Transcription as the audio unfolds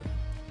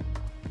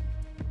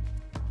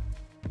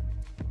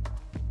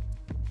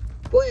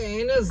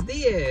Buenos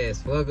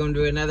dias! Welcome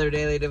to another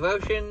daily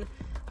devotion.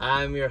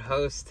 I'm your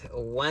host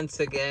once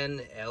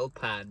again, El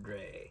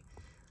Padre.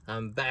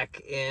 I'm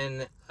back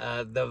in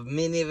the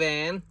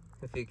minivan,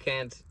 if you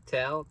can't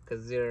tell,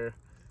 because you're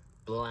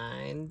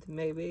blind,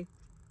 maybe.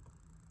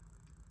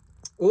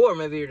 Or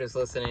maybe you're just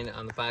listening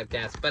on the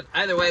podcast. But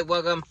either way,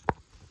 welcome.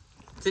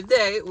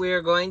 Today we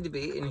are going to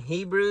be in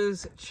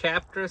Hebrews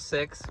chapter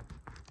 6.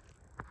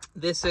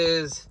 This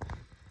is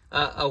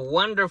a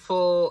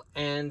wonderful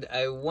and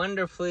a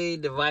wonderfully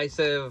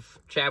divisive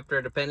chapter,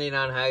 depending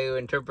on how you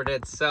interpret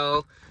it.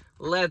 So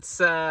let's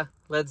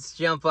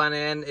jump on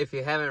in. If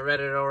you haven't read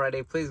it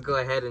already, please go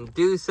ahead and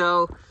do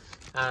so,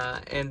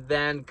 and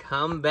then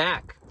come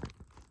back.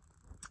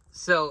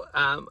 So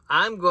we're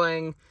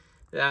going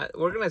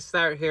to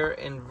start here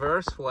in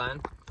verse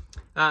 1,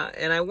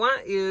 and I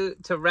want you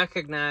to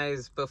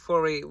recognize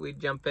before we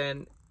jump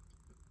in,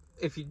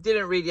 if you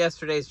didn't read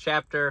yesterday's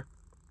chapter,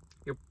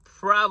 you're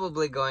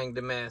probably going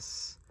to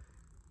miss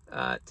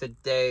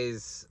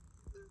today's,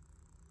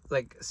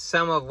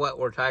 some of what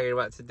we're talking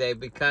about today,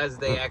 because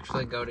they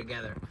actually go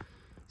together.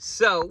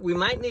 So we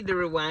might need to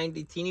rewind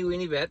a teeny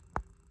weeny bit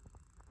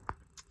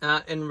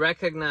and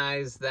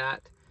recognize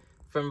that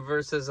from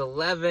verses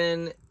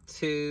 11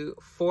 to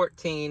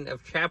 14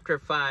 of chapter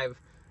 5,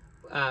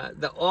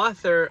 the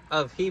author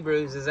of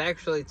Hebrews is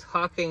actually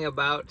talking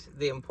about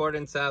the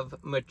importance of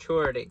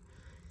maturity.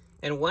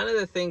 And one of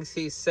the things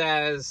he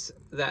says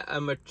that a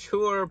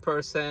mature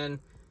person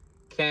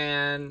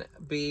can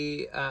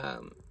be,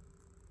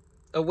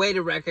 a way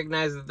to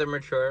recognize that they're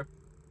mature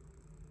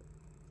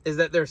is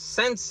that their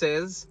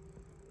senses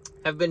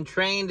have been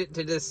trained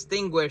to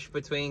distinguish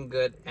between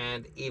good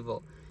and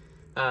evil.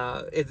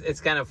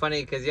 It's kind of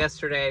funny because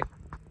yesterday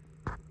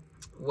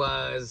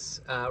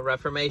was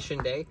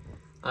Reformation Day,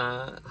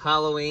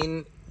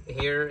 Halloween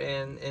here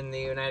in the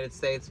United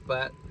States,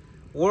 but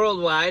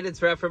worldwide,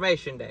 it's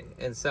Reformation Day.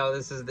 And so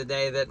this is the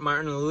day that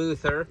Martin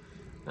Luther,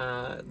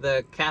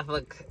 the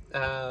Catholic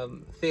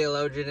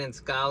theologian and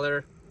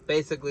scholar,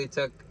 basically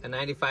took a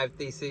 95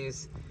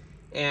 Theses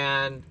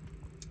and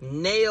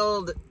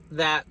nailed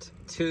that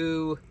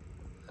to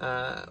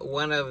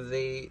one of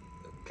the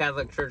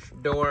Catholic Church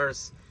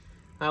doors,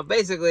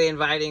 basically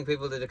inviting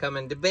people to come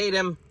and debate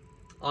him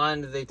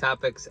on the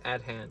topics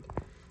at hand.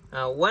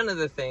 One of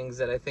the things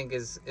that I think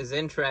is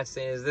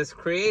interesting is this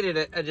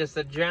created just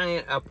a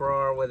giant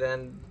uproar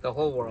within the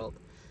whole world.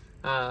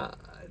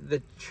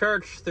 The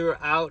church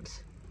throughout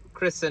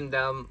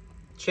Christendom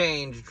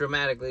changed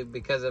dramatically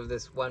because of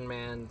this one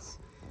man's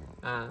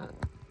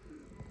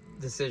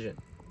decision.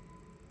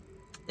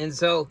 And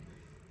so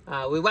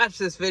we watched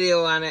this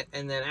video on it,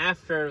 and then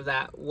after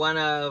that, one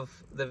of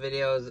the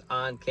videos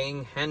on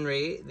King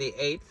Henry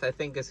VIII, I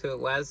think is who it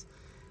was,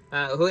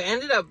 who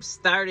ended up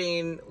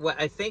starting what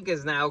I think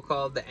is now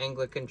called the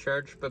Anglican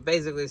Church, but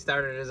basically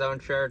started his own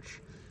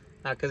church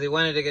because he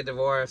wanted to get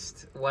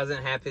divorced,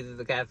 wasn't happy that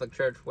the Catholic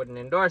Church wouldn't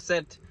endorse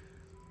it.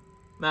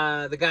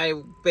 The guy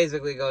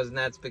basically goes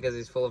nuts because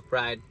he's full of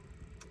pride.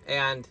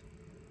 And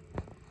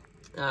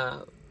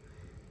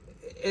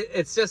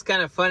it's just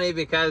kind of funny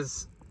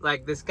because,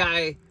 this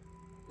guy,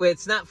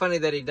 it's not funny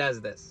that he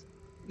does this.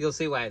 You'll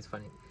see why it's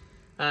funny.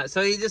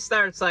 So he just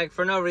starts,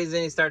 for no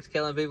reason, he starts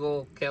killing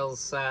people,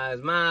 kills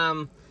his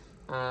mom,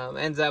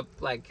 ends up,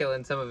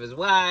 killing some of his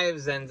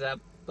wives, ends up,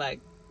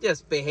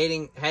 just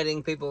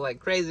beheading people like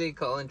crazy,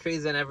 calling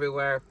treason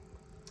everywhere.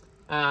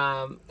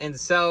 And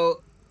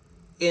so,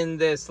 in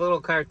this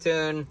little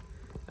cartoon,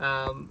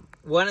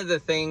 one of the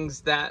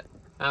things that,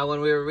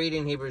 when we were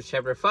reading Hebrews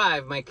chapter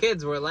 5, my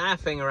kids were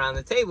laughing around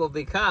the table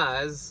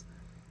because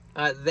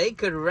they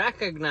could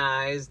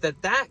recognize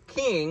that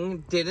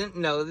king didn't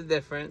know the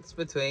difference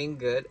between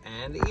good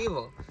and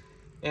evil.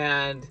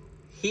 And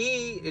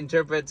he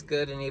interprets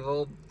good and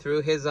evil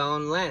through his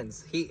own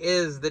lens. He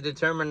is the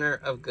determiner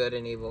of good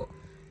and evil.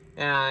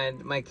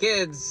 And my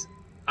kids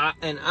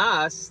and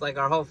us,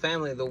 our whole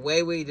family, the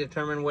way we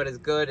determine what is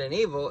good and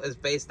evil is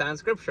based on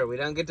Scripture. We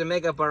don't get to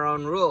make up our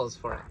own rules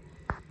for it.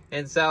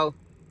 And so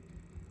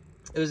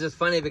it was just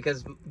funny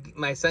because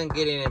my son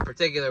Gideon in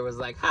particular was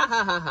like, ha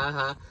ha ha ha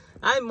ha,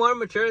 I'm more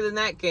mature than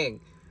that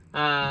king.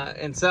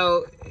 And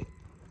so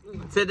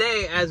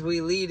today, as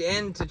we lead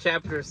into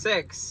chapter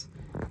 6,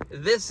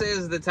 this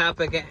is the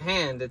topic at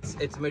hand.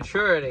 It's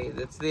maturity.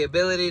 It's the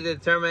ability to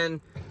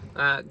determine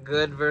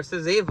good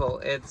versus evil.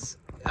 It's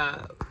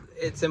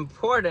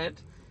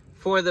important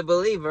for the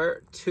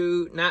believer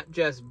to not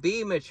just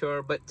be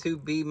mature, but to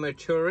be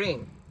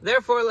maturing.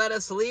 Therefore, let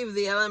us leave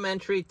the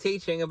elementary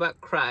teaching about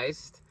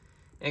Christ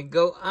and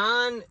go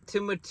on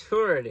to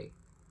maturity.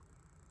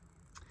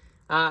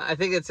 I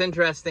think it's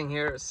interesting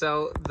here.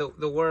 So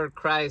the word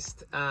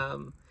Christ,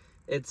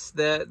 it's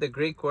the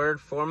Greek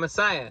word for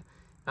Messiah.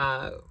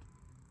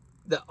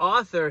 The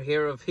author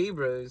here of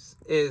Hebrews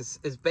is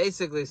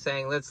basically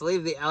saying, let's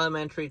leave the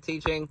elementary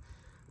teaching.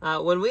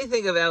 When we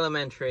think of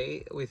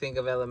elementary, we think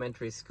of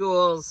elementary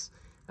schools.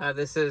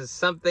 This is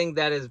something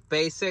that is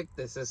basic.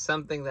 This is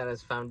something that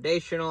is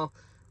foundational.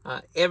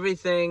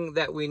 Everything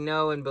that we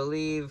know and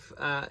believe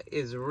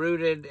is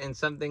rooted in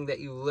something that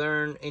you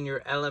learn in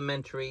your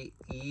elementary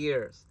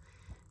years.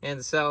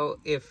 And so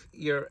if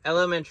your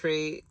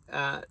elementary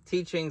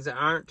teachings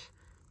aren't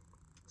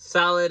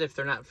solid, if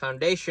they're not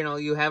foundational,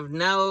 you have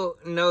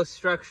no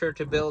structure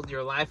to build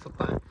your life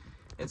upon.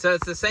 And so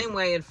it's the same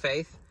way in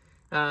faith.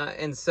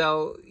 And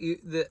so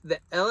the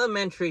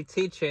elementary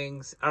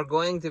teachings are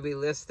going to be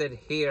listed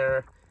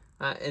here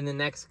in the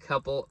next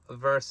couple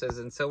verses.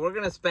 And so we're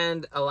going to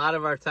spend a lot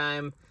of our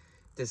time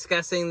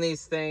discussing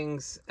these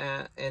things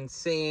and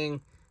seeing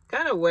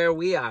kind of where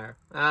we are.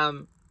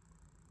 And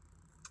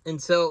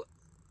so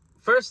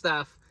first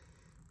off,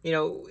 you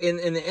know,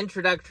 in the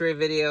introductory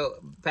video,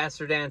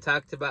 Pastor Dan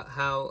talked about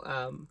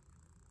how,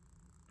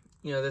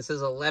 you know, this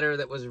is a letter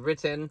that was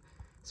written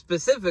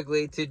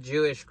specifically to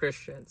Jewish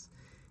Christians.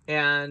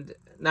 And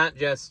not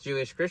just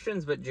Jewish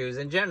Christians, but Jews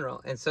in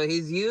general. And so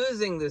he's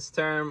using this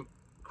term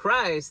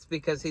Christ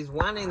because he's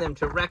wanting them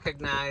to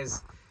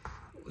recognize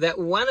that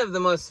one of the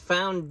most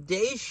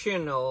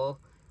foundational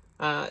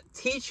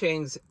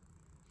teachings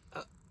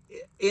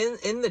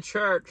in the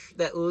church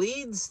that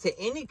leads to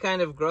any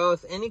kind of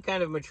growth, any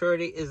kind of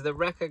maturity, is the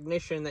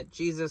recognition that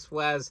Jesus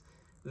was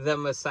the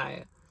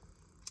Messiah.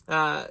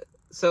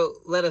 So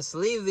let us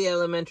leave the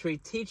elementary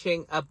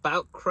teaching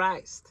about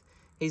Christ.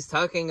 He's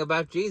talking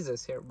about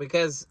Jesus here,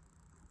 because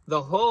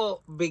the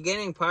whole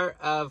beginning part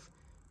of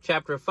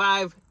chapter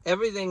 5,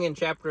 everything in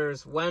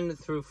chapters 1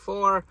 through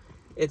 4,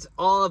 it's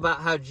all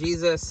about how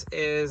Jesus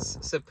is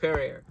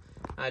superior.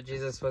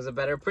 Jesus was a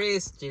better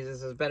priest.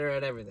 Jesus was better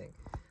at everything.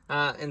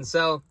 And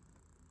so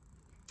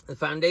the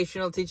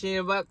foundational teaching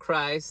about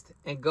Christ,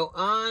 and go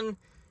on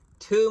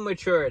to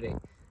maturity.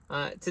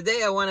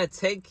 Today I want to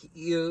take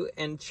you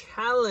and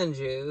challenge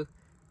you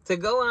to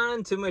go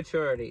on to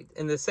maturity.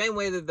 In the same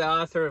way that the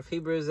author of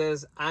Hebrews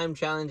is, I'm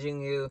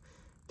challenging you,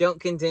 don't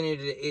continue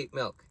to eat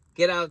milk.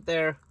 Get out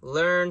there,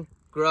 learn,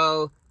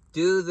 grow,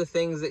 do the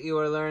things that you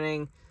are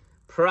learning,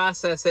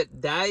 process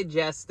it,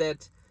 digest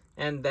it,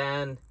 and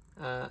then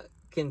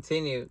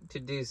continue to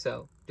do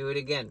so. Do it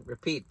again,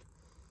 repeat.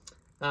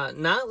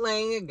 Not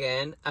laying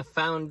again a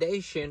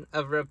foundation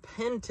of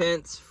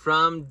repentance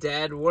from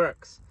dead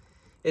works.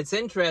 It's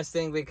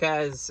interesting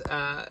because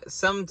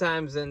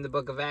sometimes in the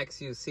book of Acts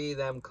you see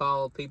them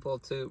call people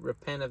to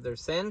repent of their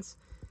sins,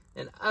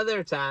 and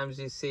other times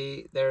you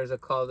see there's a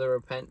call to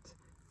repent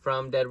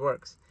from dead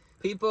works.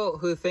 People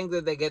who think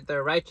that they get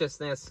their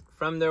righteousness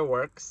from their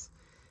works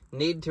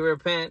need to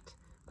repent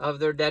of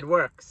their dead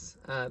works.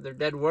 Their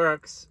dead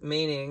works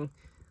meaning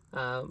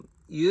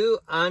you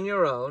on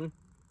your own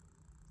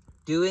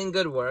doing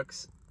good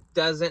works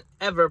doesn't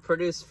ever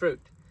produce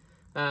fruit,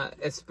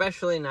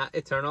 especially not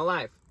eternal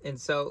life. And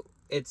so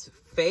it's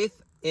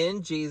faith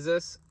in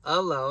Jesus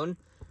alone,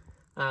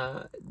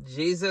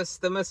 Jesus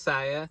the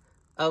Messiah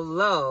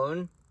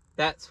alone.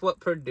 That's what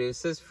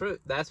produces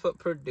fruit. That's what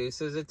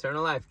produces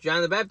eternal life.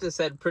 John the Baptist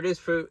said, produce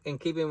fruit in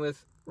keeping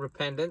with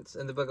repentance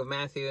in the book of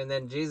Matthew. And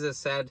then Jesus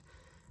said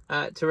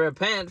to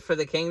repent, for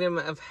the kingdom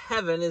of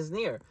heaven is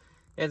near.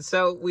 And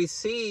so we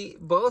see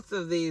both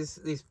of these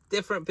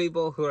different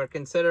people who are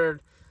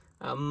considered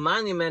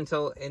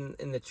monumental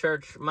in the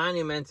church,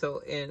 monumental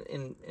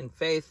in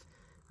faith,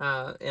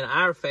 in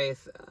our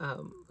faith,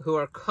 who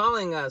are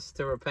calling us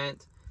to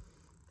repent.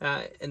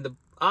 And the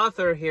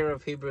author here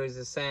of Hebrews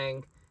is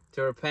saying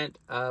to repent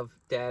of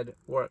dead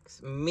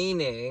works,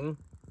 meaning,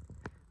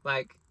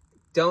 like,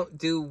 don't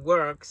do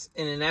works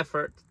in an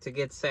effort to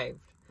get saved.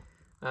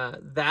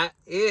 That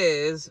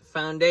is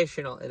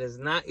foundational. It is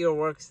not your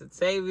works that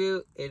save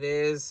you. It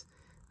is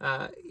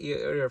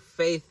your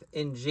faith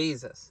in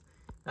Jesus.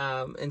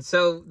 And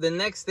so the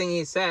next thing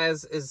he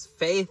says is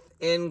faith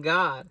in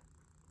God.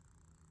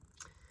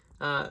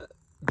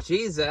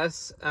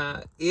 Jesus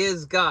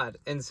is God.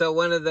 And so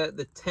one of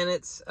the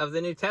tenets of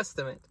the New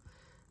Testament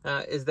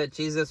is that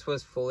Jesus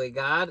was fully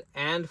God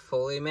and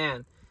fully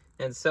man.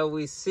 And so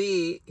we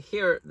see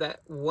here that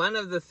one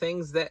of the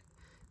things that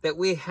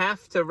we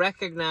have to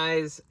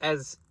recognize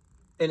as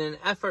in an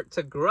effort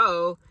to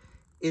grow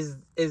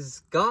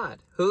is God.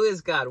 Who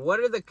is God?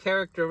 What are the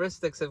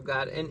characteristics of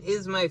God? And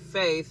is my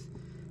faith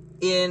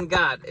in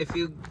God? If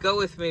you go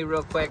with me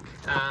real quick,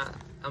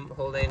 I'm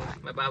holding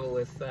my Bible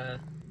with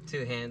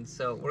two hands.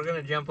 So we're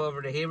going to jump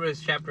over to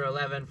Hebrews chapter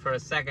 11 for a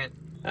second.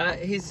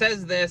 He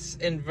says this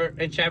in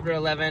chapter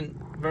 11,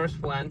 verse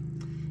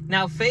 1.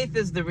 Now faith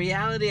is the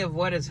reality of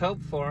what is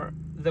hoped for,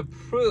 the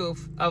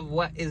proof of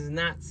what is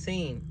not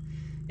seen.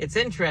 It's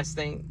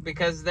interesting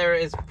because there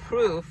is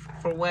proof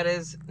for what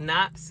is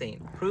not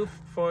seen,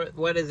 proof for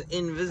what is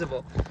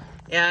invisible.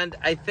 And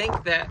I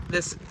think that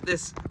this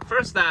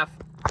first off,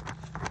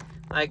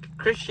 like,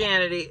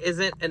 Christianity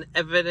isn't an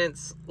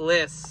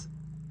evidence-less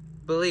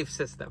belief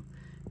system.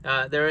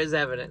 There is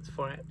evidence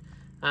for it.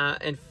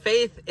 And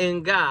faith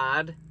in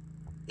God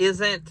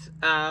isn't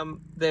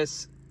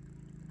this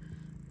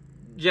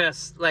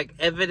just like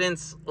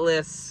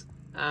evidence-less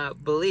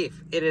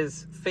belief. It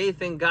is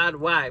faith in God.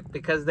 Why?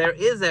 Because there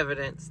is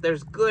evidence.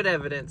 There's good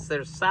evidence.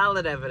 There's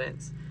solid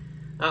evidence.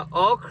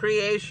 All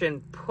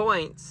creation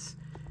points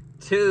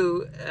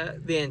to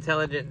the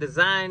intelligent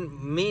design,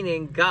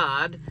 meaning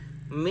God,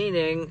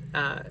 meaning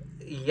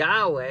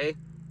Yahweh,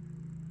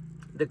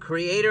 the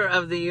creator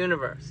of the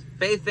universe.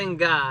 Faith in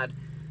God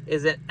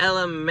is an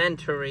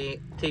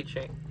elementary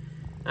teaching.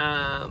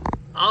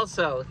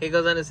 Also, he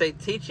goes on to say,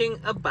 teaching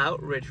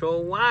about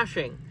ritual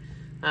washing.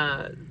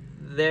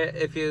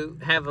 If you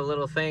have a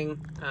little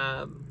thing,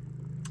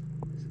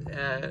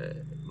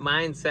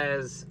 mine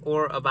says,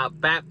 or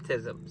about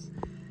baptisms.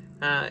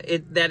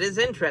 That is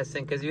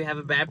interesting, because you have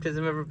a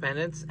baptism of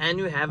repentance and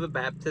you have a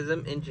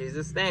baptism in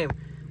Jesus' name,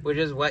 which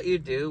is what you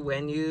do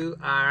when you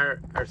are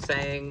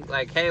saying,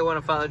 like, hey, I want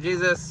to follow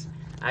Jesus,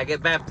 I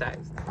get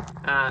baptized.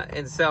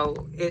 And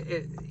so,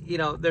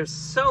 there's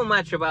so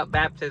much about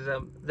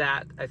baptism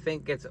that I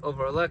think gets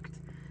overlooked.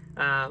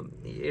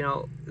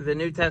 The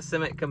New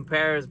Testament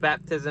compares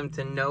baptism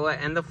to Noah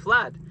and the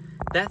flood.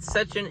 That's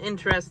such an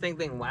interesting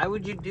thing. Why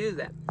would you do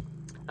that?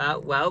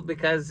 Well,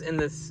 because in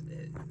this,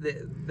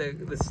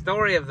 the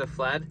story of the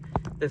flood,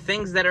 the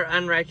things that are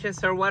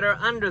unrighteous are what are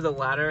under the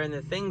water, and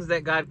the things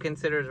that God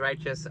considers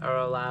righteous are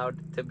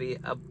allowed to be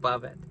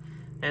above it.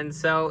 And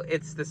so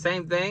it's the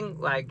same thing,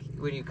 like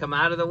when you come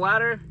out of the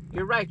water,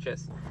 you're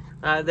righteous.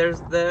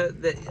 There's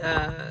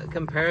the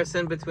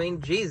comparison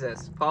between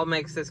Jesus. Paul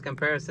makes this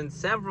comparison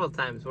several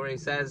times where he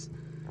says,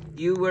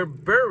 you were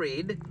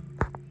buried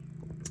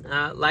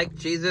like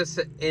Jesus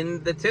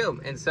in the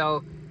tomb. And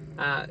so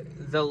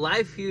the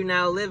life you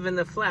now live in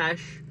the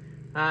flesh,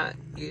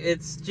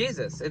 it's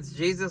Jesus. It's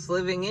Jesus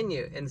living in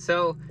you. And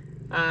so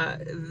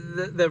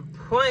the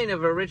point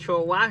of a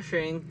ritual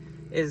washing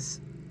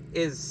is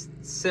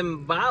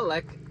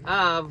symbolic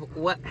of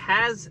what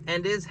has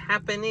and is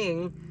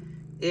happening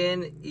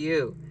in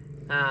you.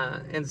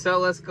 And so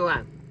let's go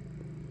on.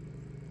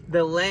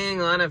 The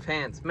laying on of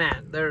hands.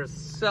 Man, there's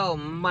so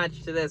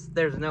much to this.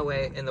 There's no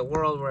way in the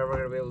world where we're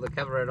going to be able to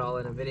cover it all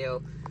in a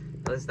video.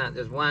 At least not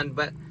just one.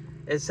 But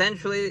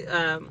essentially,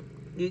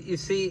 you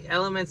see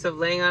elements of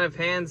laying on of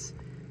hands.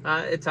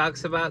 It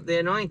talks about the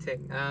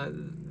anointing.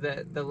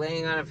 The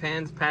laying on of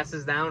hands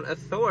passes down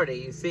authority.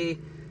 You see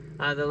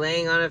the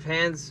laying on of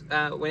hands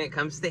when it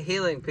comes to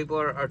healing.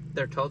 People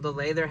they're told to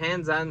lay their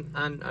hands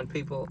on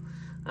people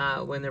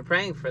when they're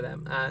praying for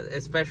them.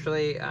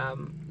 Especially,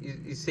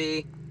 you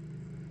see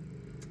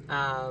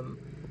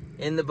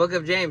in the book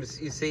of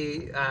James, you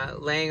see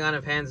laying on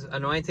of hands,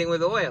 anointing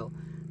with oil,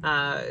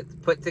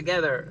 put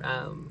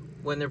together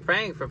when they're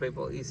praying for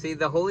people. You see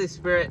the Holy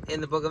Spirit in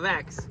the book of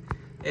Acts.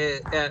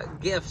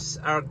 Gifts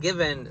are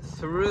given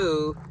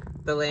through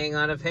the laying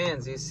on of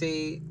hands. You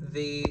see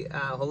the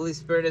Holy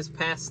Spirit is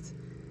passed,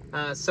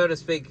 so to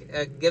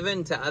speak,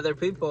 given to other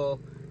people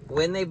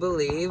when they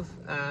believe,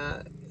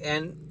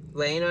 and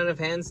laying on of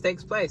hands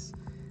takes place.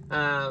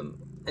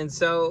 And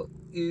so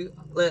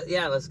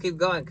let's keep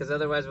going, because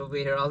otherwise we'll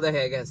be here all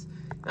day, I guess.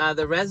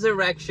 The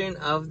resurrection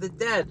of the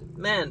dead.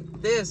 Man,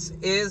 this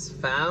is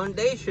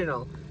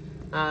foundational.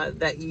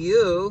 That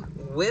you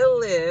will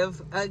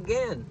live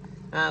again.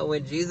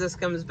 When Jesus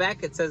comes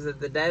back, it says that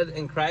the dead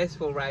in Christ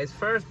will rise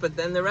first, but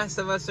then the rest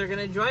of us are going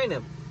to join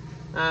him.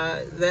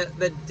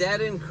 The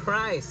dead in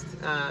Christ,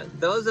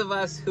 those of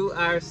us who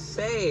are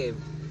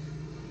saved,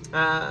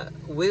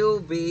 will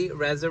be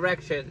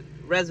resurrected.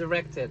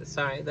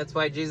 That's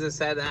why Jesus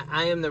said,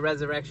 I am the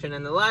resurrection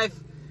and the life.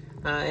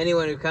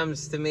 Anyone who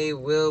comes to me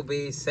will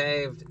be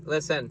saved.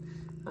 Listen,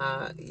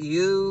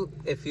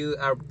 if you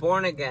are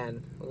born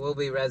again, will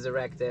be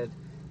resurrected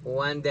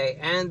one day.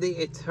 And the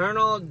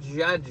eternal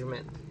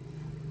judgment.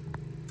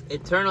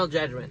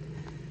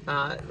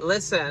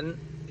 Listen,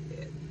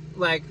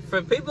 like,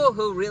 for people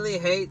who really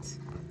hate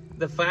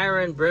the fire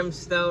and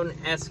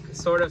brimstone-esque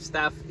sort of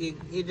stuff,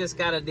 you just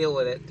got to deal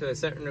with it to a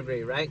certain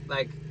degree, right?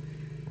 Like,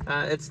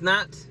 it's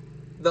not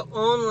the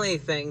only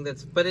thing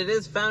but it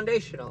is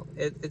foundational.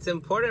 It's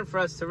important for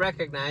us to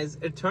recognize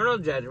eternal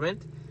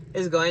judgment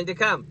is going to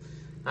come.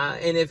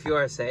 And if you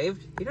are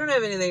saved, you don't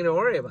have anything to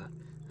worry about.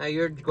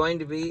 You're going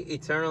to be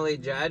eternally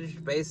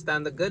judged based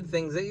on the good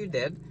things that you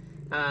did.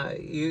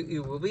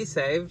 You will be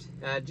saved.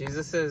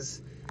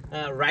 Jesus'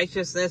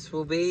 righteousness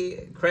will be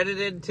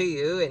credited to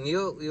you, and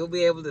you'll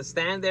be able to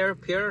stand there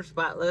pure,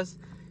 spotless,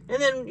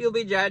 and then you'll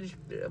be judged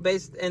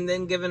and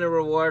then given a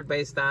reward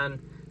based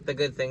on the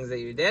good things that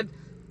you did.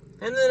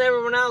 And then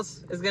everyone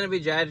else is going to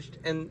be judged,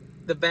 and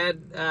the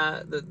bad,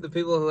 the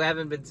people who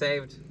haven't been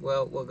saved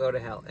will go to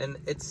hell. And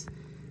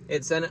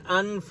it's an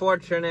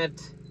unfortunate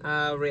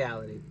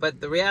reality. But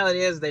the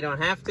reality is they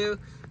don't have to.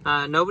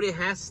 Nobody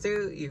has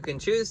to. You can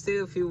choose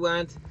to if you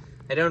want.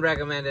 I don't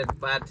recommend it,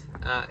 but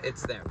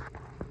it's there.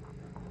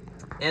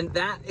 And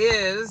that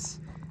is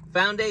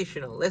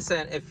foundational.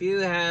 Listen, if you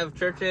have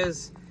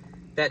churches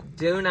that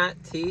do not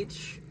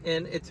teach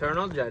in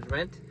eternal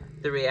judgment,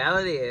 the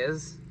reality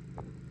is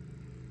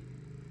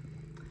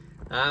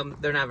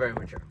they're not very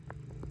mature.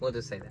 We'll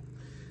just say that.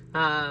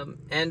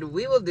 And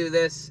we will do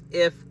this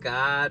if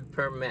God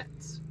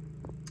permits.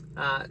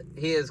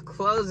 He is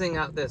closing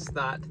out this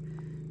thought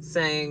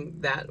saying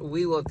that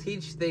we will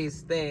teach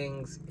these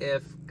things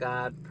if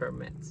God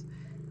permits.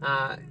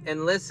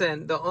 And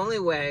listen, the only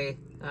way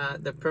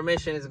the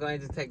permission is going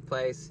to take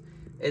place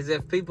is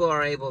if people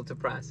are able to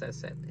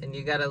process it. And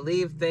you got to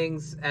leave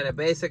things at a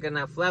basic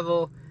enough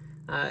level.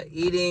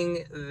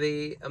 Eating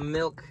the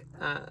milk,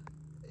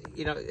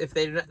 if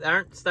they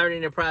aren't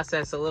starting to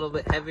process a little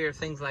bit heavier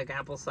things like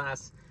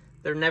applesauce,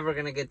 they're never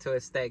going to get to a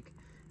steak.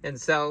 And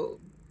so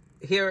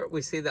here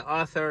we see the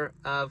author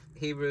of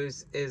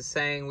Hebrews is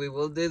saying we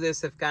will do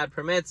this if God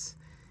permits.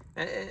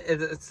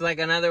 It's like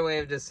another way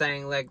of just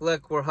saying, like,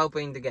 look, we're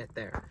hoping to get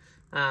there.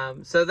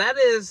 So that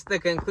is the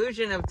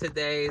conclusion of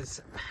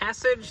today's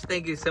passage.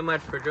 Thank you so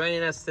much for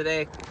joining us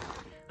today.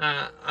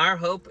 Our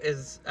hope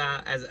is,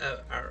 as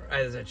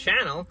a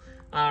channel,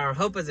 our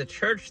hope as a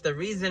church, the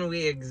reason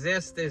we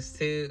exist is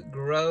to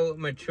grow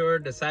mature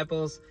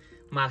disciples.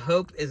 My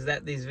hope is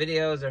that these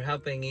videos are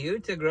helping you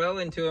to grow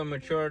into a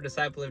mature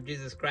disciple of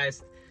Jesus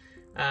Christ.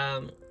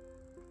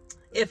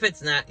 If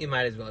it's not, you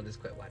might as well just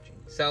quit watching.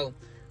 So,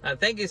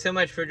 thank you so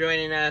much for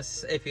joining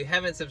us. If you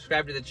haven't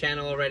subscribed to the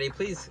channel already,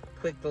 please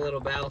click the little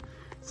bell,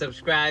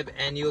 subscribe,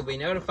 and you will be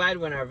notified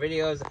when our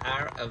videos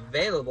are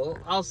available.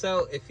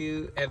 Also, if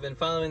you have been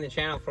following the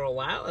channel for a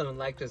while and would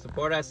like to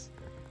support us,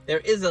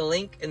 there is a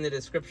link in the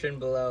description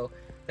below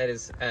that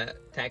is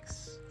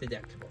tax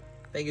deductible.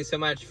 Thank you so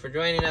much for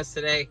joining us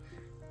today.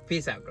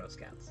 Peace out, Girl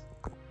Scouts.